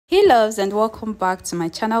Hey loves, and welcome back to my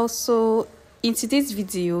channel. So in today's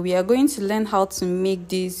video we are going to learn how to make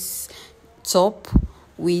this top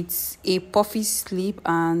with a puffy sleeve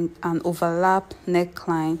and an overlap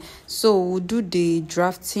neckline. So we'll do the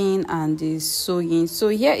drafting and the sewing. So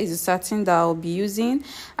here is the satin that I'll be using.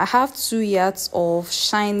 I have 2 yards of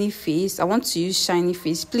shiny face. I want to use shiny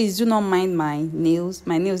face. Please do not mind my nails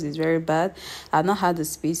is very bad. I've not had the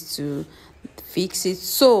space to fix it.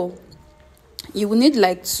 So you will need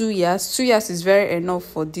like 2 yards. 2 yards is very enough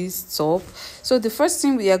for this top. So the first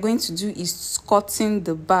thing we are going to do is cutting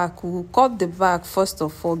the back. We will cut the back first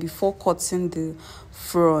of all before cutting the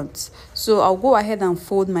front. So I'll go ahead and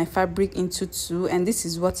fold my fabric into 2, and this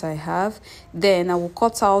is what I have. Then I will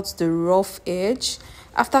cut out the rough edge.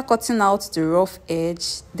 After cutting out the rough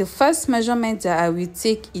edge, the first measurement that I will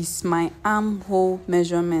take is my armhole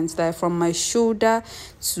measurement, like from my shoulder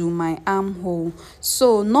to my armhole.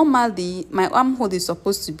 So normally my armhole is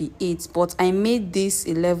supposed to be 8, but I made this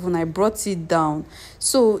 11. I brought it down.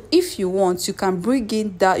 So if you want, you can bring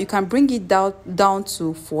it down. You can bring it down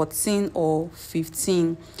to 14 or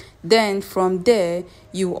 15. Then from there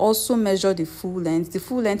you also measure the full length. The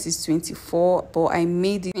full length is 24, but I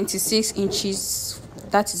made it 26 inches.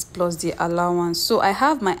 That is plus the allowance. So I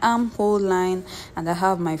have my armhole line and I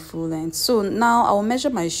have my full length. So now I will measure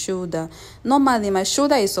my shoulder. Normally my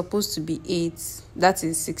shoulder is supposed to be 8, that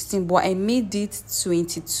is 16, but I made it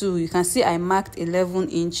 22. You can see I marked 11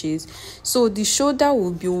 inches. So the shoulder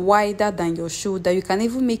will be wider than your shoulder. You can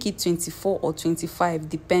even make it 24 or 25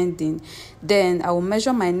 depending. Then I will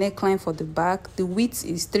measure my neckline for the back. The width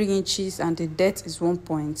is 3 inches and the depth is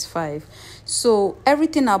 1.5. So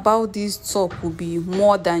everything about this top will be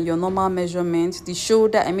more than your normal measurement. The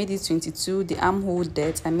shoulder, I made it 22. The armhole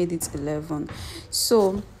depth, I made it 11.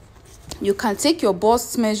 So you can take your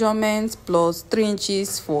bust measurement plus 3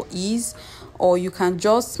 inches for ease, or you can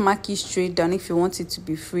just mark it straight down if you want it to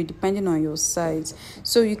be free, depending on your size.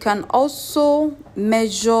 So you can also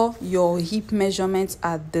measure your hip measurements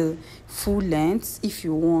at the full length if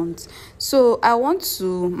you want. So I want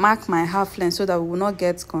to mark my half length so that we will not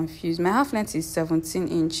get confused. My half length is 17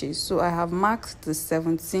 inches. So I have marked the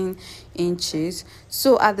 17 inches.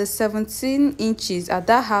 So at the 17 inches, at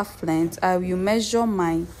that half length, I will measure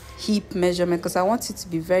my hip measurement because I want it to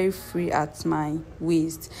be very free at my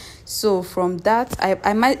waist. So from that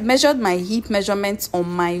I measured my hip measurements on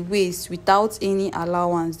my waist without any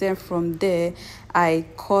allowance. Then from there I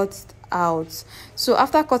cut out. So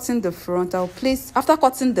after cutting the front, after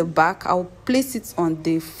cutting the back, I'll place it on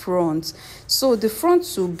the front. So the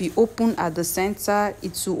front will be open at the center.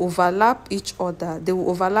 It will overlap each other. They will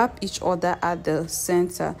overlap each other at the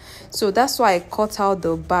center. So that's why I cut out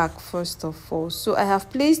the back first of all. So I have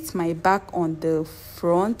placed my back on the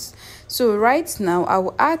front. So right now I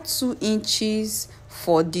will add 2 inches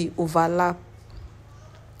for the overlap.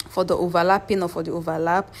 For the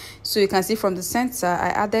overlap. So you can see from the center I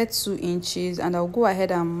added 2 inches, and I'll go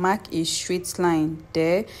ahead and mark a straight line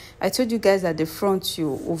there. I told you guys that the front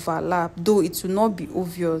will overlap, though it will not be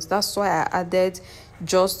obvious. That's why I added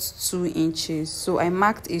just 2 inches. So I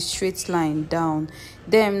marked a straight line down.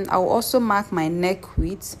 Then I'll also mark my neck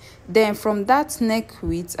width. Then from that neck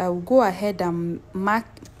width I will go ahead and mark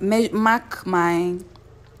my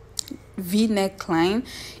V neckline.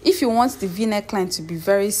 If you want the V neckline to be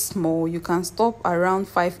very small, you can stop around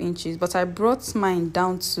 5 inches, but I brought mine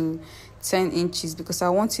down to 10 inches because I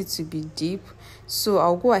want it to be deep. So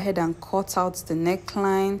I'll go ahead and cut out the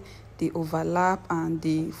neckline, the overlap, and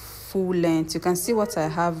the full length. You can see what I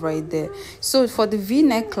have right there. So for the V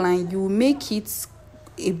neckline, you make it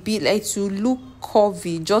a bit like to look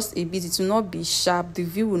curvy, just a bit. It will not be sharp. The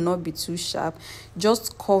V will not be too sharp.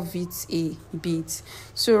 Just curve it a bit.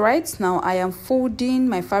 So right now I am folding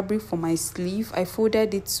my fabric for my sleeve. I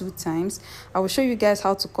folded it 2 times. I will show you guys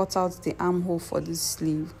how to cut out the armhole for the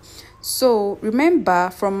sleeve. So remember,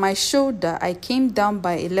 from my shoulder I came down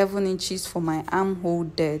by 11 inches for my armhole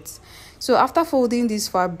depth. So after folding this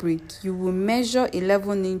fabric, you will measure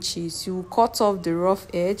 11 inches. You will cut off the rough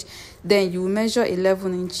edge. Then you will measure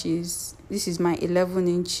 11 inches. This is my 11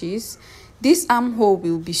 inches. This armhole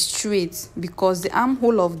will be straight because the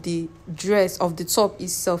armhole of the dress of the top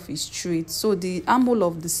itself is straight. So the armhole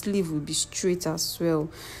of the sleeve will be straight as well.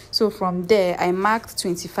 So from there, I marked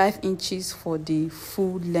 25 inches for the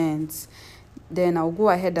full length. Then I'll go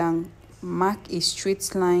ahead and mark a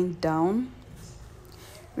straight line down.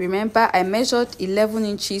 Remember, I measured 11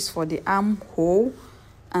 inches for the armhole.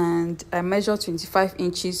 and I measure 25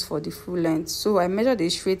 inches for the full length. So I measured a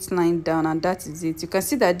straight line down, and that is it. You can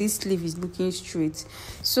see that this sleeve is looking straight.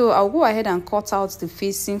 So I'll go ahead and cut out the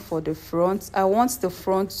facing for the front. I want the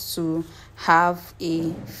front to have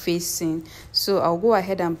a facing, so I'll go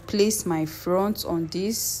ahead and place my front on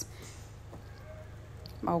this.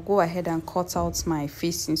 I'll go ahead and cut out my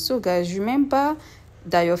facing. So guys, remember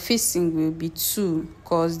that your facing will be 2,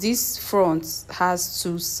 because this front has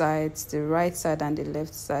 2 sides, the right side and the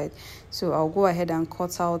left side. So I'll go ahead and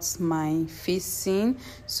cut out my facing.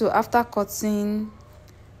 So after cutting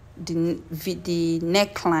the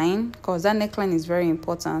neckline, because that neckline is very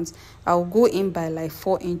important, I'll go in by like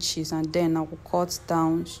 4 inches, and then I will cut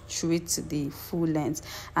down straight to the full length,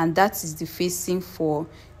 and that is the facing for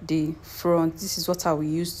the front. This is what I will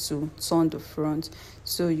use to turn the front.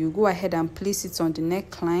 So you go ahead and place it on the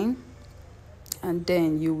neckline, and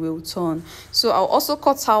then you will turn. So I'll also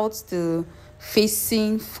cut out the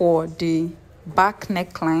facing for the back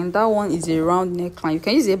neckline. That one is a round neckline. You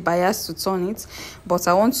can use a bias to turn it, but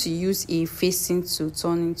I want to use a facing to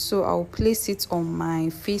turn it. So I'll place it on my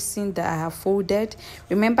facing that I have folded.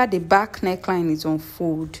 Remember, the back neckline is on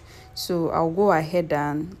fold, so I'll go ahead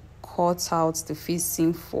and cut out the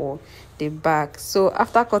facing for the back. So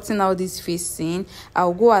after cutting out this facing,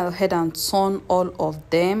 I'll go ahead and turn all of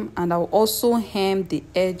them, and I'll also hem the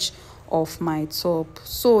edge of my top.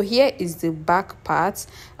 So here is the back part.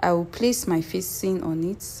 I will place my facing on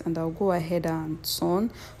it, and I'll go ahead and turn.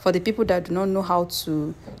 For the people that do not know how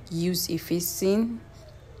to use a facing,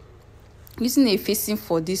 using a facing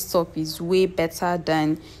for this top is way better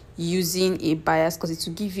than using a bias, because it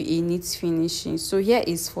will give you a neat finishing. So here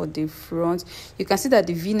is for the front. You can see that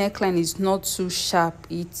the V neckline is not too sharp,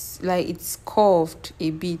 it's curved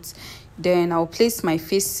a bit. Then I'll place my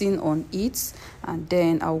facing on it, and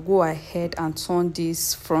then I'll go ahead and turn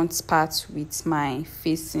this front part with my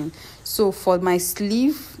facing. So for my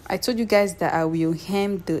sleeve, I told you guys that I will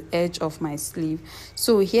hem the edge of my sleeve.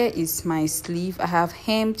 So here is my sleeve. I have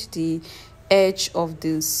hemmed the edge of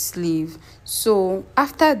the sleeve. So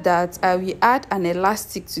after that, I will add an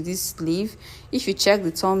elastic to this sleeve. If you check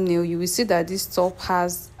the thumbnail, you will see that this top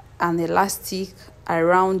has an elastic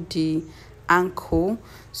around the ankle.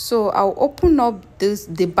 So I'll open up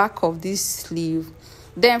the back of this sleeve.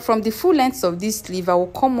 Then from the full length of this sleeve, I will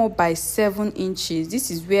come up by 7 inches.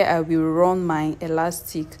 This is where I will run my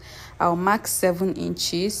elastic. I'll mark 7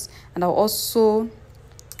 inches, and I'll also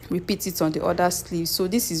repeat it on the other sleeve. So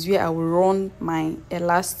this is where I will run my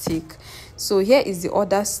elastic. So here is the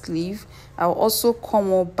other sleeve. I'll also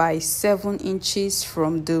come up by 7 inches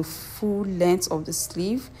from the full length of the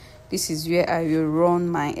sleeve. This is where I will run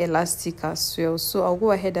my elastic as well. So I'll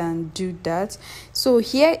go ahead and do that. So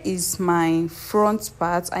here is my front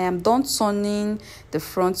part. I am done turning the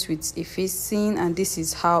front with a facing, and this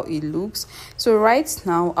is how it looks. So right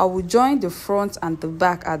now, I will join the front and the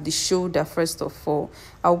back at the shoulder first of all.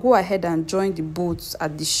 I'll go ahead and join the both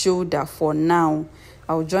at the shoulder for now.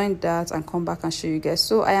 I'll join that and come back and show you guys.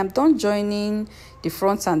 So I am done joining the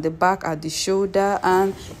front and the back at the shoulder,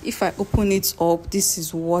 and if I open it up, this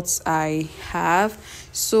is what I have.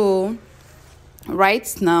 So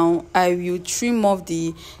right now, I will trim off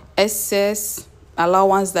the excess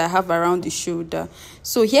allowance that I have around the shoulder.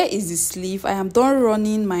 So here is the sleeve. I am done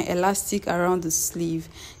running my elastic around the sleeve.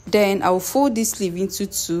 Then I will fold this sleeve into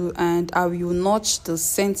 2, and I will notch the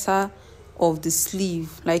center of the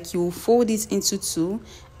sleeve. Like, you will fold it into 2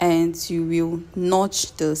 and you will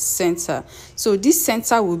notch the center. So this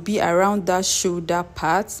center will be around that shoulder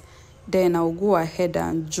part. Then I'll go ahead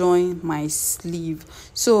and join my sleeve.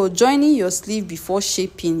 So joining your sleeve before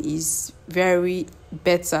shaping is very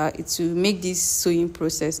better. It will make this sewing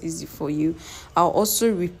process easy for you. I'll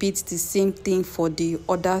also repeat the same thing for the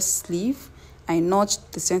other sleeve. I notch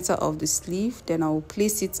the center of the sleeve, then I will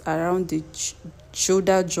place it around the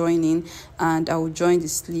shoulder joining, and I will join the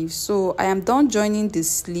sleeve. So I am done joining the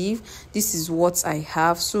sleeve. This is what I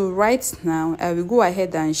have. So right now, I will go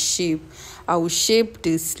ahead and shape. I will shape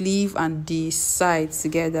the sleeve and the sides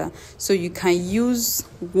together. So you can use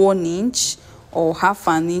 1 inch or half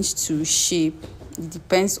an inch to shape. It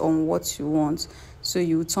depends on what you want. So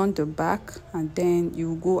you turn the back, and then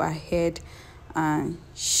you go ahead and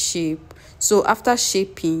shape. So after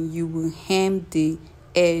shaping, you will hem the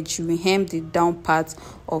edge, you will hem the down part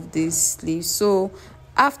of this sleeve. So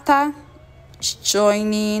after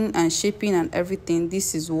joining and shaping and everything,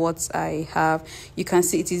 this is what I have. You can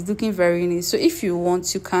see it is looking very neat. So if you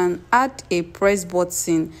want, you can add a press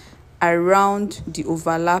button around the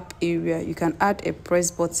overlap area. You can add a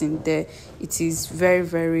press button there. It is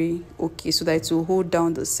very okay, so that it will hold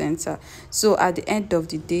down the center. So at the end of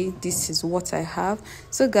the day, this is what I have.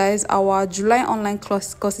 So guys, our July online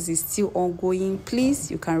courses is still ongoing. Please,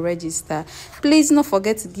 you can register. Please don't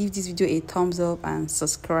forget to give this video a thumbs up and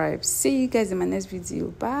subscribe. See you guys in my next video.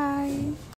 Bye.